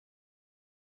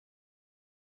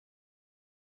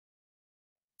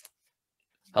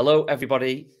Hello,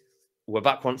 everybody. We're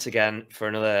back once again for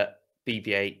another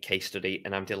BBA case study,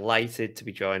 and I'm delighted to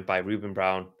be joined by Reuben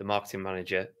Brown, the marketing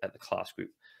manager at the Klasse Group.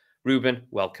 Reuben,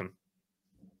 welcome.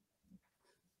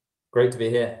 Great to be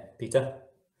here, Peter.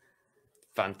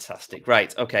 Fantastic.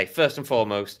 Right. Okay. First and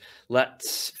foremost,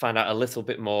 let's find out a little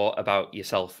bit more about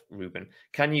yourself, Reuben.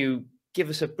 Can you give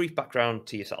us a brief background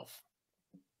to yourself?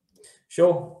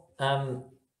 Sure. I'm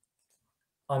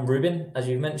Reuben, as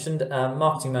you've mentioned,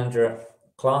 marketing manager at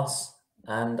Klasse,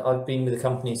 and I've been with the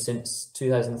company since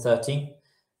 2013.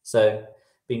 So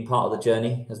been part of the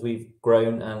journey as we've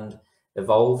grown and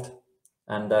evolved,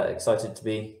 and excited to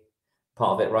be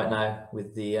part of it right now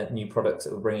with the new products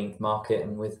that we're bringing to market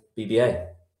and with BBA.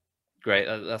 Great,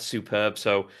 that's superb.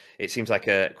 So it seems like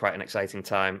quite an exciting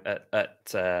time at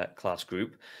Klasse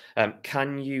Group.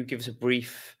 Can you give us a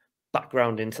brief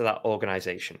background into that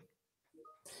organisation?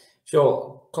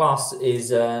 Sure. Klasse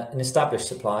is an established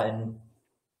supplier in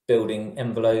building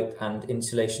envelope and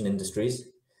insulation industries.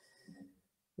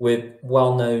 We're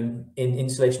well known in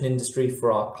insulation industry for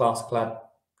our Klasse clad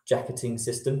jacketing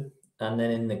system, and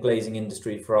then in the glazing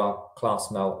industry for our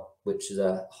Klasse melt, which is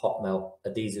a hot melt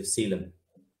adhesive sealant.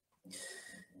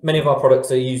 Many of our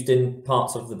products are used in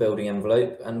parts of the building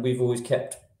envelope, and we've always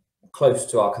kept close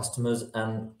to our customers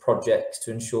and projects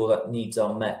to ensure that needs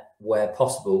are met where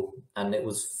possible. And it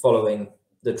was following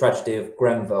the tragedy of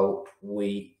Grenfell,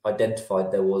 we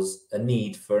identified there was a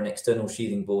need for an external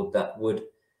sheathing board that would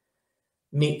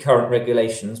meet current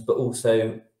regulations, but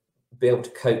also be able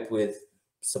to cope with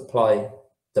supply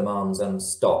demands and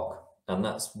stock. And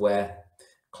that's where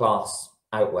Klasse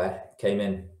Outwear came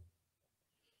in.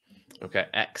 Okay,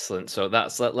 excellent. So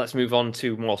let's move on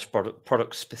to more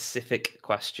product specific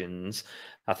questions.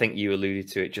 I think you alluded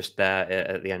to it just there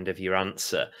at the end of your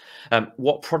answer.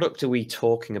 What product are we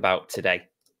talking about today?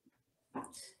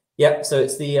 Yeah, so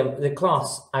it's the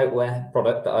Klasse Outwear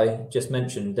product that I just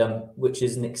mentioned, which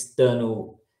is an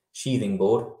external sheathing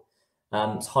board.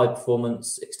 It's high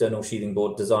performance external sheathing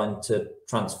board designed to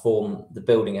transform the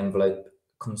building envelope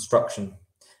construction,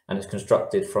 and it's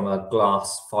constructed from a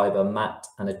glass fibre mat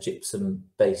and a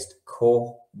gypsum-based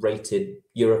core, rated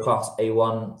Euroclass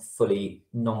A1, fully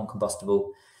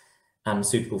non-combustible and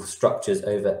suitable for structures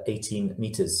over 18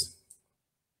 metres.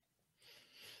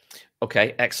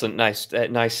 Okay, excellent. Nice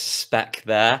spec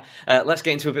there. Let's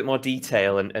get into a bit more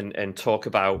detail and talk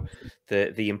about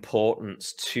the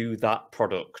importance to that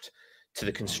product to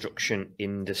the construction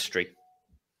industry.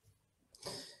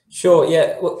 Sure,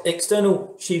 yeah. Well,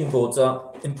 external sheathing boards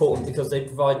are important because they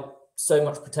provide so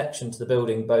much protection to the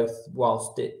building, both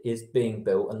whilst it is being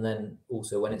built and then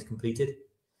also when it's completed.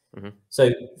 Mm-hmm. So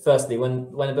firstly,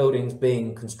 when a building's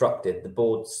being constructed, the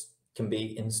boards can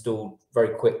be installed very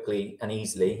quickly and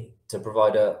easily to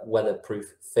provide a weatherproof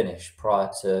finish prior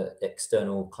to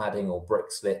external cladding or brick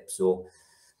slips, or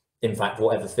in fact,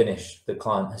 whatever finish the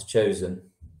client has chosen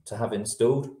to have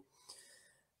installed.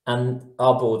 And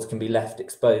our boards can be left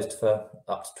exposed for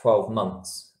up to 12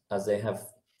 months as they have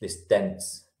this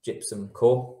dense gypsum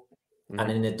core. Mm-hmm.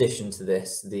 And in addition to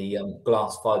this, the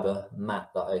glass fibre mat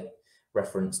that I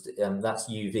referenced, that's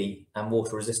UV and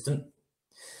water resistant.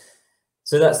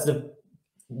 So that's the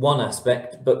one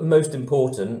aspect, but most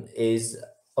important is,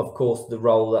 of course, the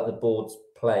role that the boards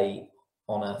play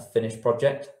on a finished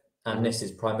project. And mm-hmm. This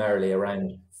is primarily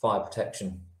around fire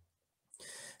protection.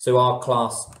 So our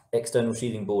Klasse external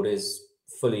sheathing board is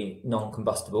fully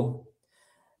non-combustible,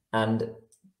 and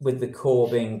with the core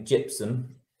being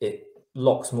gypsum, it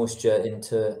locks moisture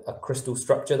into a crystal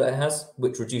structure that it has,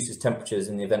 which reduces temperatures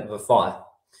in the event of a fire.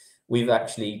 We've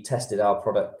actually tested our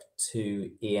product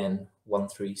to EN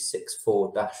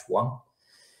 1364-1,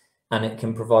 and it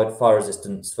can provide fire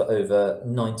resistance for over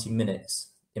 90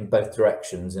 minutes in both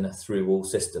directions in a through-wall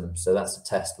system. So that's a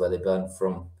test where they burn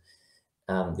from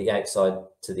the outside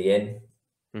to the in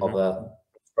mm-hmm. of a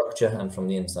structure and from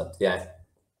the inside to the out.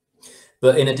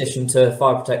 But in addition to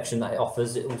fire protection that it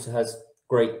offers, it also has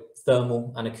great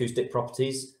thermal and acoustic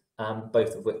properties,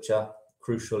 both of which are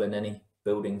crucial in any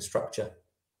building structure.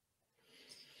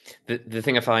 The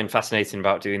thing I find fascinating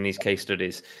about doing these case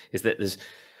studies is that there's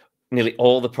nearly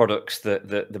all the products that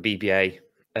the BBA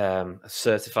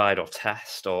certified or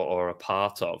test or are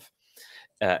part of.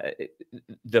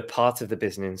 The part of the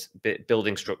business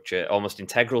building structure almost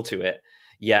integral to it,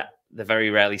 yet they're very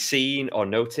rarely seen or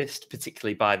noticed,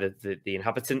 particularly by the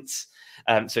inhabitants.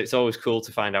 So it's always cool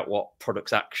to find out what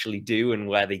products actually do and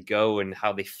where they go and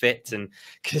how they fit, and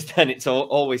because then it's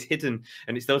always hidden,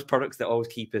 and it's those products that always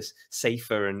keep us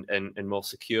safer and more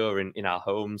secure in our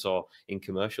homes or in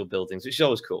commercial buildings, which is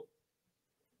always cool.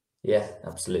 Yeah,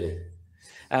 absolutely.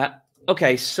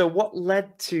 Okay, so what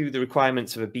led to the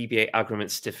requirements of a BBA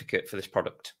agreement certificate for this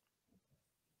product?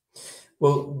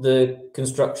 Well, the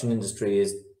construction industry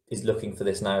is looking for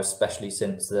this now, especially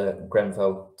since the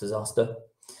Grenfell disaster.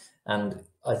 And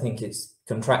I think it's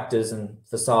contractors and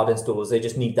facade installers, they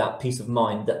just need that peace of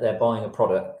mind that they're buying a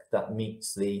product that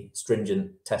meets the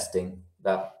stringent testing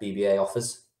that BBA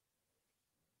offers.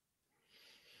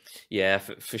 Yeah,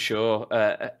 for sure.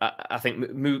 I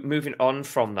think moving on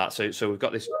from that, so we've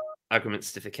got this agreement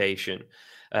certification,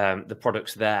 the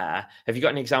products there. Have you got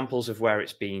any examples of where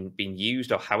it's been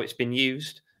used or how it's been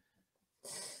used?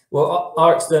 Well,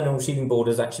 our external sheathing board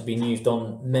has actually been used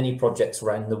on many projects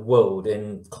around the world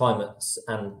in climates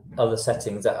and other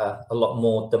settings that are a lot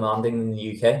more demanding than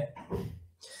the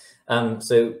UK.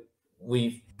 So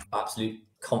we've absolute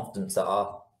confidence that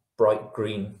our bright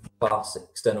green Klasse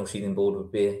external sheathing board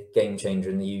would be a game changer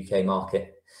in the UK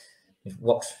market.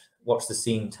 Watch the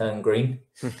scene turn green.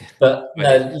 But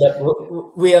no,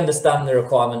 look, we understand the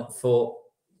requirement for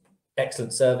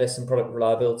excellent service and product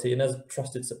reliability, and as a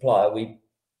trusted supplier, we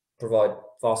provide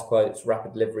fast quotes,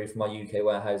 rapid delivery from our UK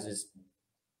warehouses,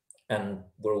 and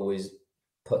we're always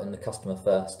putting the customer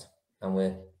first, and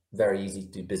we're very easy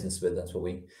to do business with. That's what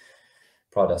we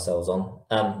pride ourselves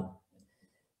on.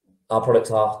 Our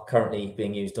products are currently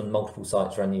being used on multiple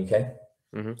sites around the UK.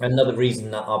 Another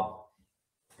reason that our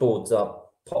boards are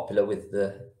popular with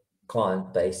the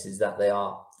client base is that they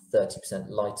are 30%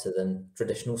 lighter than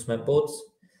traditional cement boards.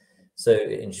 So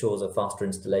it ensures a faster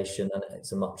installation, and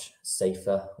it's a much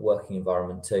safer working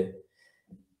environment too.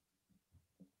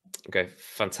 Okay,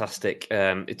 fantastic.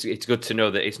 It's good to know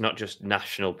that it's not just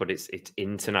national, but it's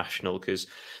international, because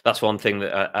that's one thing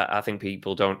that I think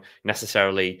people don't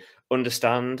necessarily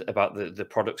understand about the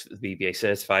products that the BBA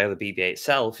certify, or the BBA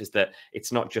itself, is that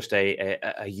it's not just a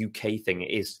UK thing.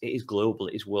 It is global.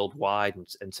 It is worldwide,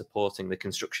 and supporting the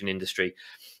construction industry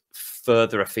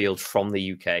further afield from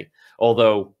the UK.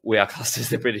 Although we are classed as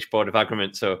the British Board of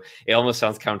Agreement, so it almost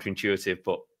sounds counterintuitive,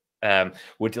 but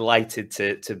we're delighted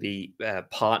to be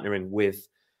partnering with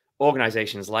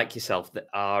organizations like yourself that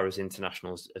are as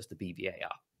international as the BBA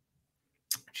are,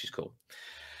 which is cool.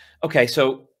 Okay,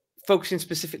 so focusing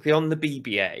specifically on the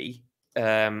BBA,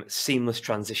 seamless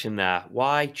transition there.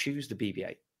 Why choose the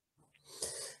BBA?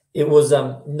 It was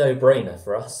no-brainer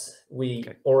for us. We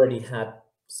already had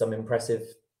some impressive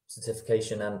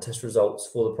certification and test results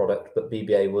for the product, but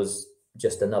BBA was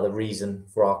just another reason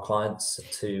for our clients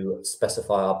to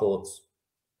specify our boards.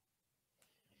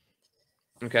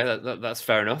 Okay, that's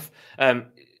fair enough.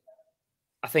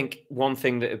 I think one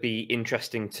thing that would be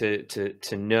interesting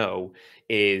to know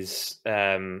is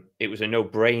it was a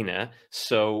no-brainer.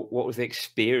 So what was the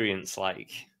experience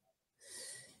like?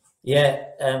 Yeah,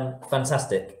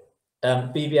 fantastic.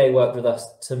 BBA worked with us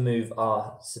to move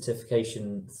our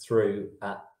certification through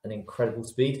at an incredible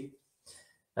speed.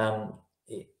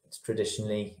 It's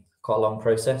traditionally quite a long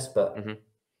process, but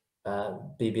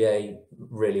BBA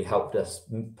really helped us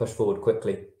push forward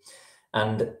quickly.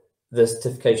 And the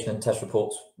certification and test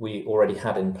reports we already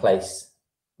had in place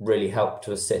really helped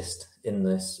to assist in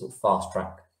this sort of fast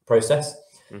track process.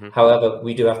 However,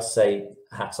 we do have to say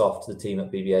hats off to the team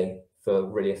at BBA for a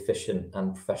really efficient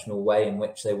and professional way in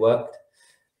which they worked.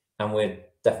 And we'll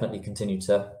definitely continue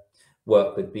to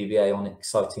work with BBA on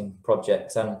exciting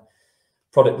projects and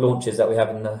product launches that we have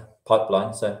in the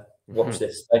pipeline. So watch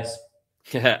this space.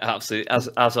 Yeah, absolutely.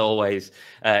 As always,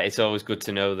 it's always good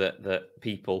to know that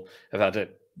people have had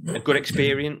a good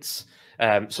experience.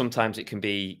 Sometimes it can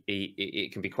be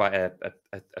quite a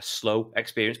slow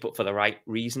experience, but for the right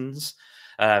reasons.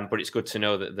 But it's good to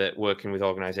know that working with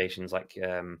organisations like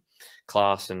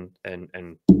Klasse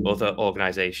and other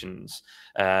organisations,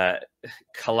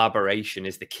 collaboration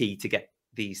is the key to get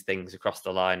these things across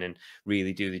the line and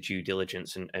really do the due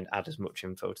diligence and add as much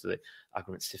info to the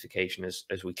agreement certification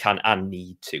as we can and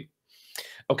need to.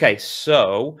 Okay,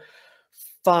 so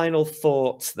final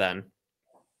thoughts then.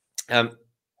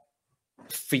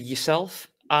 For yourself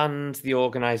and the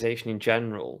organisation in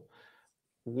general,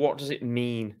 what does it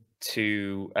mean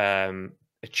to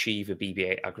achieve a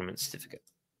BBA agreement certificate?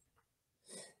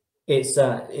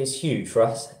 It's huge for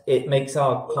us. It makes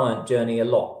our client journey a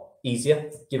lot easier,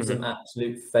 gives them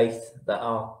absolute faith that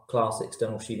our Klasse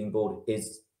external sheathing board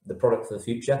is the product for the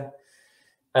future.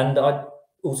 And I'd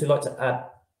also like to add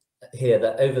here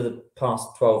that over the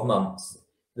past 12 months,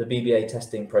 the BBA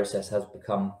testing process has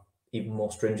become even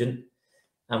more stringent.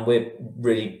 And we're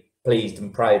really pleased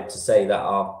and proud to say that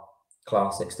our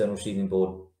Klasse external sheathing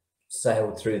board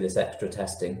sailed through this extra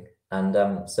testing.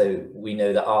 And so we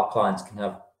know that our clients can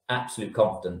have absolute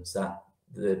confidence that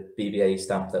the BBA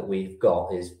stamp that we've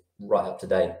got is right up to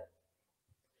date.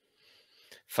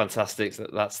 Fantastic.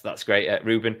 That's great.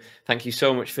 Reuben, thank you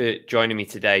so much for joining me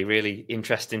today. Really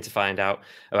interesting to find out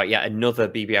about yet another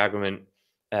BBA Agreement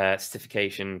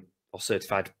certification or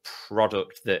certified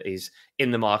product that is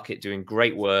in the market doing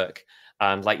great work.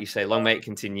 And like you say, long may it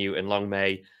continue, and long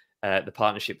may the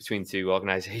partnership between the two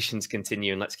organizations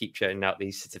continue. And let's keep churning out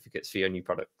these certificates for your new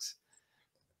products.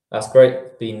 That's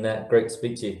great. Been great to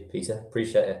speak to you, Peter.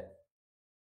 Appreciate it.